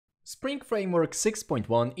Spring Framework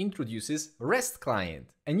 6.1 introduces RestClient,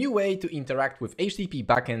 a new way to interact with HTTP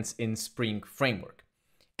backends in Spring Framework.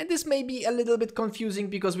 And this may be a little bit confusing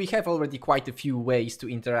because we have already quite a few ways to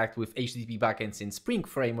interact with HTTP backends in Spring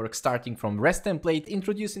Framework, starting from RestTemplate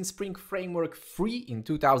introduced in Spring Framework 3 in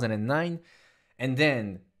 2009, and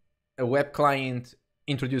then a web client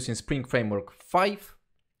introduced in Spring Framework 5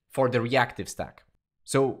 for the reactive stack.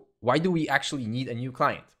 So why do we actually need a new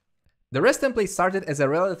client? The REST template started as a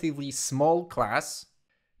relatively small class.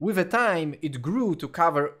 With a time, it grew to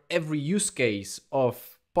cover every use case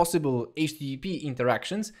of possible HTTP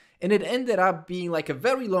interactions, and it ended up being like a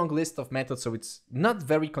very long list of methods, so it's not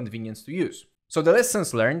very convenient to use. So the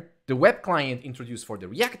lessons learned, the web client introduced for the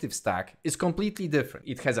reactive stack is completely different.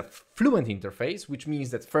 It has a fluent interface, which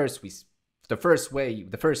means that the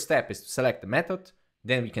first step is to select the method.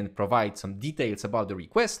 Then we can provide some details about the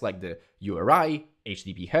request, like the URI,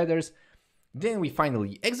 HTTP headers. Then we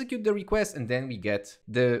finally execute the request, and then we get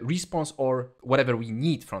the response or whatever we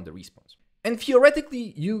need from the response. And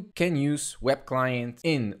theoretically, you can use web client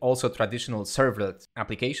in also traditional servlet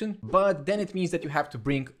application, but then it means that you have to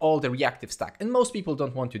bring all the reactive stack. And most people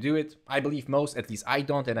don't want to do it. I believe most, at least I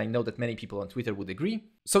don't, and I know that many people on Twitter would agree.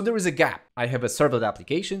 So there is a gap. I have a servlet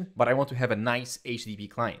application, but I want to have a nice HTTP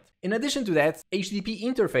client. In addition to that, HTTP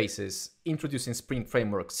interfaces introduced in Spring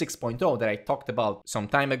Framework 6.0 that I talked about some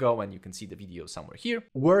time ago, and you can see the video somewhere here,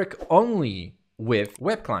 work only with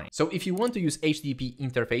web clients. So if you want to use HTTP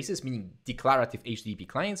interfaces, meaning declarative HTTP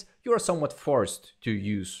clients, you are somewhat forced to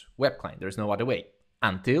use web client. There's no other way,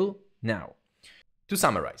 until now. To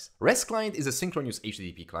summarize, RestClient is a synchronous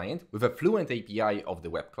HTTP client with a fluent API of the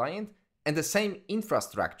web client and the same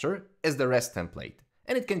infrastructure as the REST template,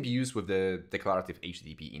 and it can be used with the declarative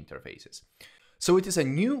HTTP interfaces. So it is a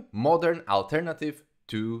new, modern alternative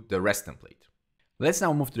to the REST template. Let's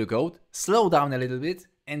now move to the code, slow down a little bit,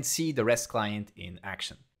 and see the REST client in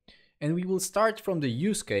action. And we will start from the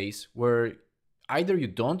use case where either you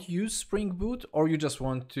don't use Spring Boot or you just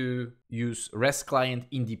want to use REST client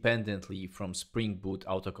independently from Spring Boot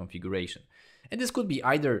auto configuration. And this could be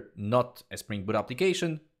either not a Spring Boot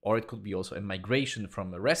application, or it could be also a migration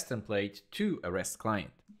from a REST template to a REST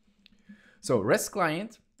client. So REST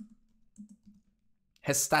client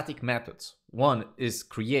has static methods. One is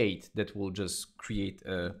create, that will just create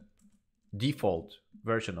a default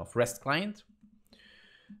version of REST client.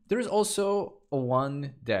 There is also a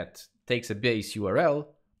one that takes a base URL,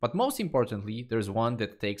 but most importantly, there's one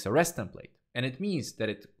that takes a REST template. And it means that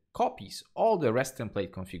it copies all the REST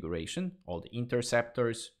template configuration, all the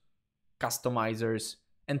interceptors, customizers,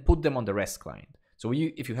 and put them on the REST client. So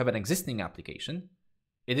if you have an existing application,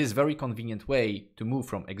 it is a very convenient way to move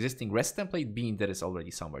from existing REST template bean that is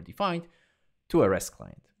already somewhere defined to a REST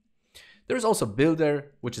client. There is also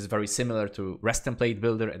Builder, which is very similar to REST template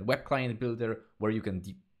builder and web client builder, where you can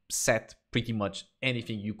set pretty much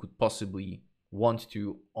anything you could possibly want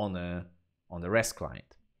to on the REST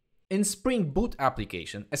client. In Spring Boot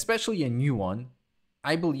application, especially a new one,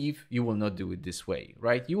 I believe you will not do it this way,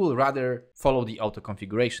 right? You will rather follow the auto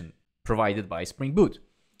configuration provided by Spring Boot.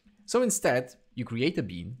 So instead, you create a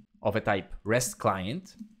bean of a type REST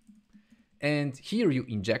client, and here you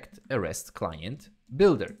inject a REST client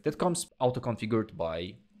builder that comes auto-configured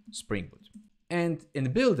by Spring Boot. And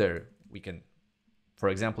in Builder, we can, for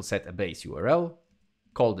example, set a base URL,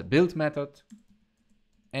 call the build method,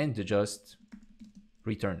 and just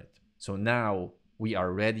return it. So now we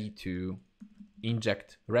are ready to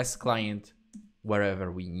inject REST client wherever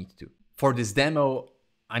we need to. For this demo,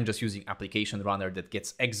 I'm just using application runner that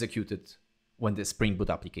gets executed when the Spring Boot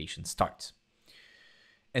application starts.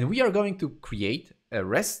 And we are going to create a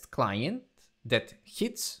REST client that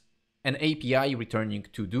hits an API returning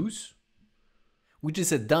to-dos, which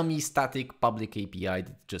is a dummy static public API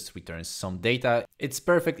that just returns some data. It's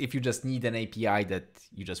perfect if you just need an API that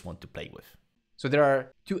you just want to play with. So there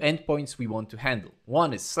are two endpoints we want to handle.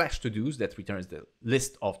 One is /todos that returns the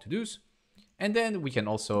list of to-dos, and then we can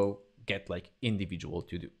also get like individual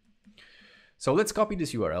to-do. So let's copy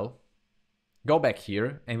this URL, go back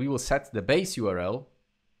here, and we will set the base URL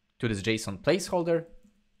to this JSON placeholder,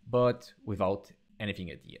 but without anything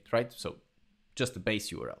at the end, right? So just the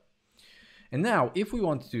base URL. And now if we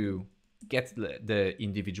want to get the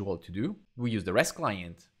individual to do, we use the REST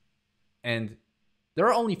client, and there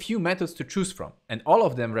are only few methods to choose from, and all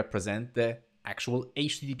of them represent the actual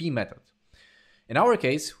HTTP method. In our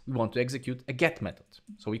case, we want to execute a get method.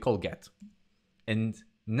 So we call get. And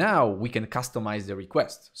now we can customize the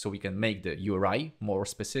request. So we can make the URI more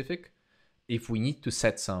specific. If we need to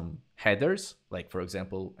set some headers, like for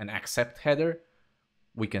example, an accept header,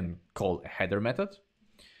 we can call a header method.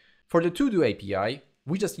 For the to-do API,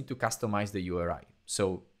 we just need to customize the URI.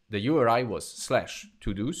 So the URI was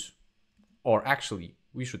 /todos, or actually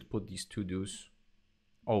we should put these todos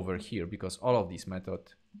over here because all of these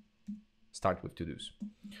methods start with todos.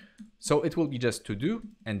 So it will be just to do,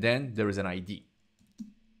 and then there is an ID.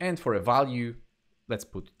 And for a value, let's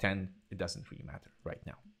put 10. It doesn't really matter right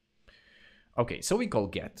now. Okay, so we call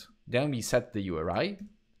get, then we set the URI,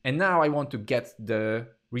 and now I want to get the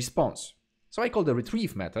response. So I call the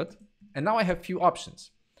retrieve method, and now I have few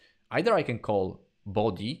options. Either I can call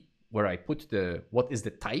body, where I put the what is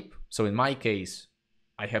the type. So in my case,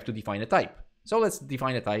 I have to define a type. So let's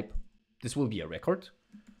define a type. This will be a record.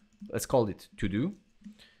 Let's call it to do.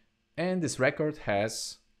 And this record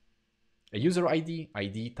has a user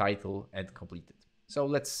ID, title, and completed. So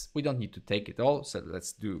we don't need to take it all. So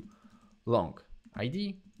let's do long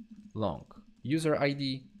ID, long user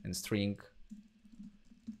ID, and string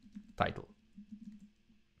title.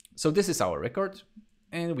 So this is our record,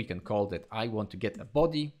 and we can call that I want to get a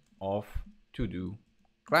body of to do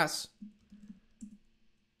class.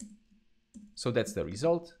 So that's the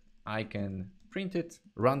result. I can print it,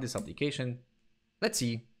 run this application. Let's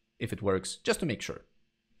see if it works, just to make sure.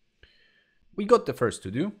 We got the first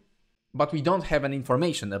to do, but we don't have any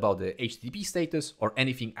information about the HTTP status or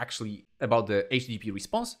anything actually about the HTTP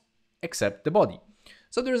response except the body.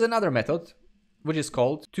 So there's another method which is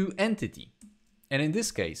called toEntity. And in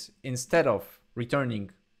this case, instead of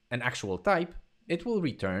returning an actual type, it will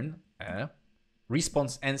return a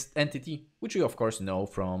response entity, which we of course know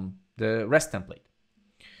from the REST template.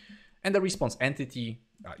 And the response entity,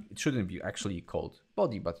 it shouldn't be actually called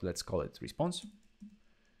body, but let's call it response,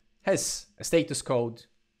 has a status code,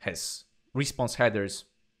 has response headers,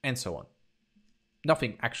 and so on.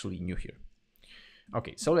 Nothing actually new here.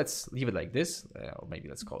 Okay, so let's leave it like this, or maybe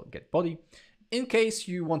let's call it get body. In case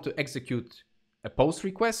you want to execute a post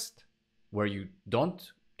request where you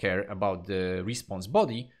don't care about the response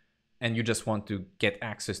body and you just want to get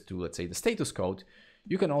access to, let's say, the status code,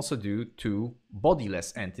 you can also do to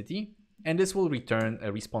bodiless entity, and this will return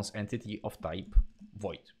a response entity of type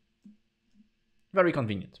void. Very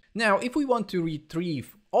convenient. Now, if we want to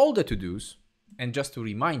retrieve all the to-dos, and just to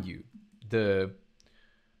remind you,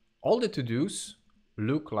 all the to-dos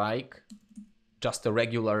look like just a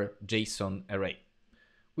regular JSON array.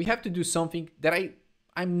 We have to do something that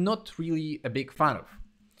I'm not really a big fan of.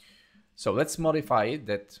 So let's modify it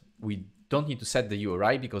that we don't need to set the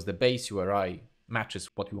URI because the base URI matches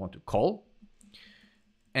what we want to call.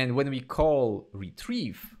 And when we call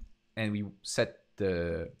retrieve and we set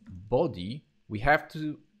the body, we have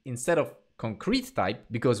to, instead of concrete type,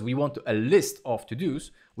 because we want a list of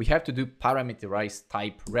to-dos, we have to do parameterized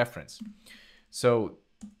type reference. So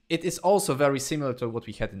it is also very similar to what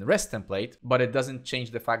we had in the REST template, but it doesn't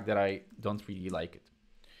change the fact that I don't really like it.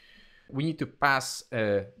 We need to pass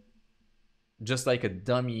just like a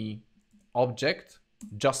dummy object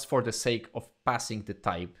just for the sake of passing the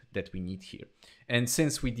type that we need here. And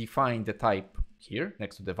since we define the type here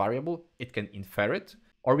next to the variable, it can infer it,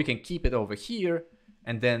 or we can keep it over here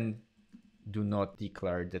and then do not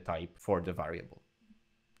declare the type for the variable.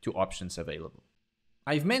 Two options available.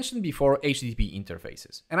 I've mentioned before HTTP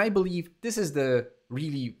interfaces, and I believe this is the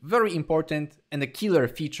really very important and a killer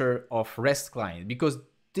feature of RestClient, because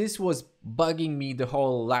this was bugging me the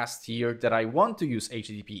whole last year that I want to use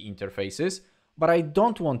HTTP interfaces, but I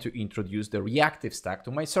don't want to introduce the reactive stack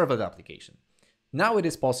to my servlet application. Now it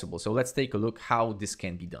is possible, so let's take a look how this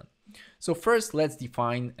can be done. So first, let's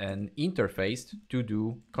define an interface to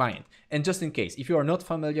do client. And just in case, if you are not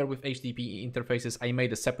familiar with HTTP interfaces, I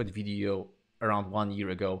made a separate video around 1 year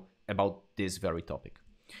ago about this very topic.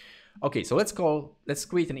 Okay, so let's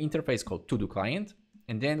create an interface called to do client,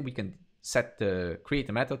 and then we can create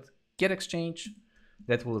a method getExchange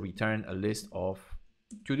that will return a list of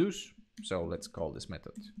to-dos. So let's call this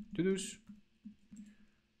method to-dos.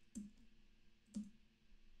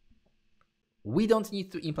 We don't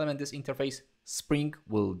need to implement this interface. Spring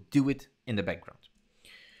will do it in the background.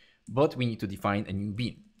 But we need to define a new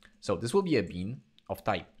bean. So this will be a bean of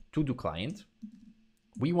type to do client.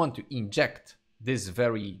 We want to inject this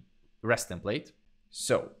very REST template.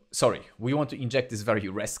 We want to inject this very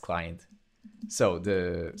REST client. So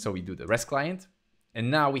we do the REST client,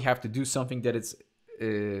 and now we have to do something that is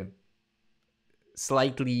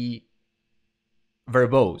slightly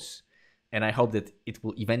verbose, and I hope that it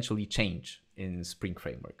will eventually change in Spring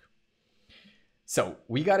Framework. So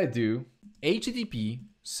we gotta do HTTP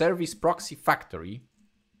service proxy factory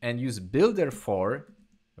and use builder for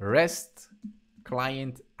REST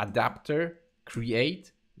client adapter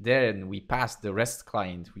create. Then we pass the REST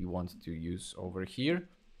client we want to use over here.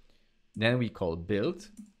 Then we call build,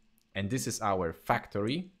 And this is our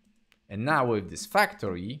factory. And now with this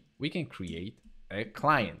factory, we can create a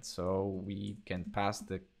client. So we can pass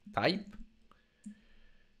the type.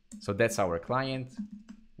 So that's our client.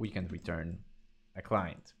 We can return a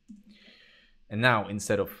client. And now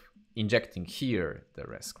instead of injecting here the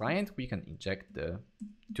REST client, we can inject the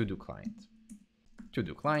to-do client.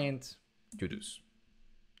 To-do client, to-dos.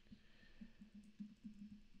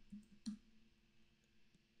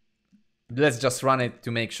 Let's just run it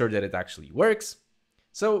to make sure that it actually works.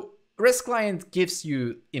 So REST client gives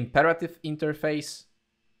you imperative interface.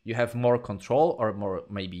 You have more control, or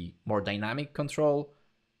maybe more dynamic control.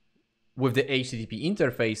 With the HTTP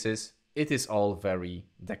interfaces, it is all very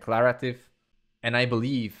declarative, and I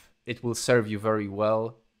believe it will serve you very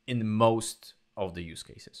well in most of the use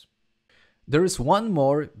cases. There is one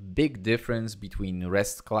more big difference between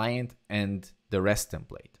REST client and the REST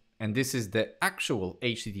template, and this is the actual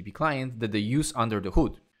HTTP client that they use under the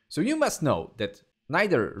hood. So you must know that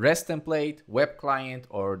neither REST template, web client,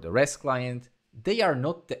 or the REST client, they are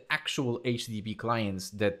not the actual HTTP clients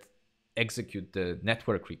that execute the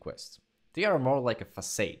network requests. They are more like a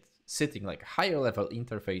facade, sitting like a higher level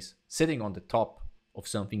interface, sitting on the top of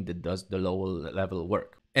something that does the lower level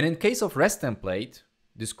work. And in case of REST template,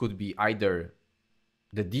 this could be either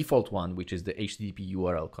the default one, which is the HTTP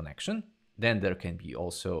URL connection. Then there can be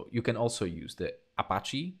also, you can also use the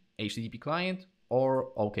Apache HTTP client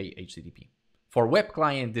or OK HTTP. For web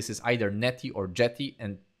client, this is either Netty or Jetty,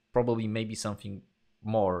 and probably maybe something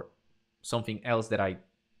else that I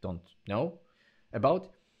don't know about.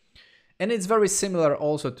 And it's very similar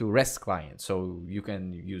also to REST client. So you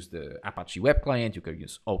can use the Apache web client, you can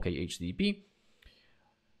use OK HTTP,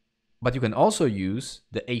 but you can also use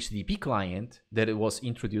the HTTP client that it was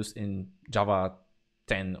introduced in Java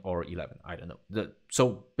 10 or 11, I don't know.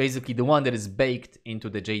 So basically the one that is baked into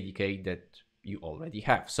the JDK that you already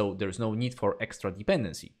have. So there's no need for extra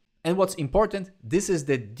dependency. And what's important, this is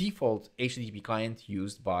the default HTTP client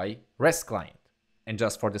used by REST client. And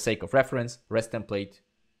just for the sake of reference, REST template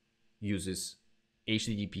uses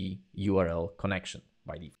HTTP URL connection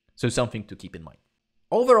by default. So something to keep in mind.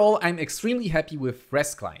 Overall, I'm extremely happy with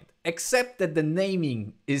REST client, except that the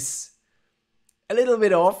naming is a little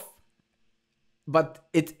bit off, but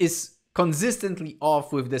it is consistently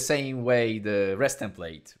off with the same way the REST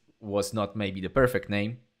template was not maybe the perfect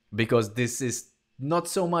name, because this is not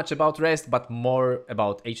so much about REST, but more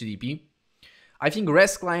about HTTP. I think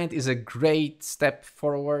REST client is a great step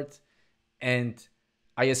forward, and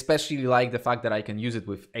I especially like the fact that I can use it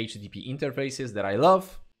with HTTP interfaces that I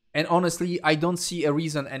love. And honestly, I don't see a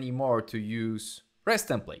reason anymore to use REST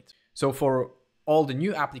template. So for all the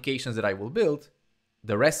new applications that I will build,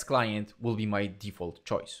 the REST client will be my default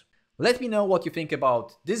choice. Let me know what you think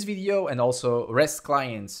about this video and also REST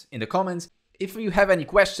clients in the comments. If you have any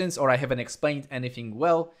questions or I haven't explained anything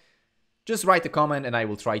well, just write a comment and I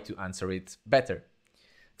will try to answer it better.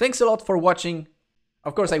 Thanks a lot for watching.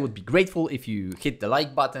 Of course, I would be grateful if you hit the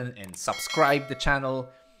like button and subscribe the channel,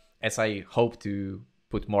 as I hope to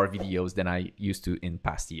put more videos than I used to in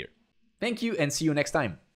past year. Thank you and see you next time.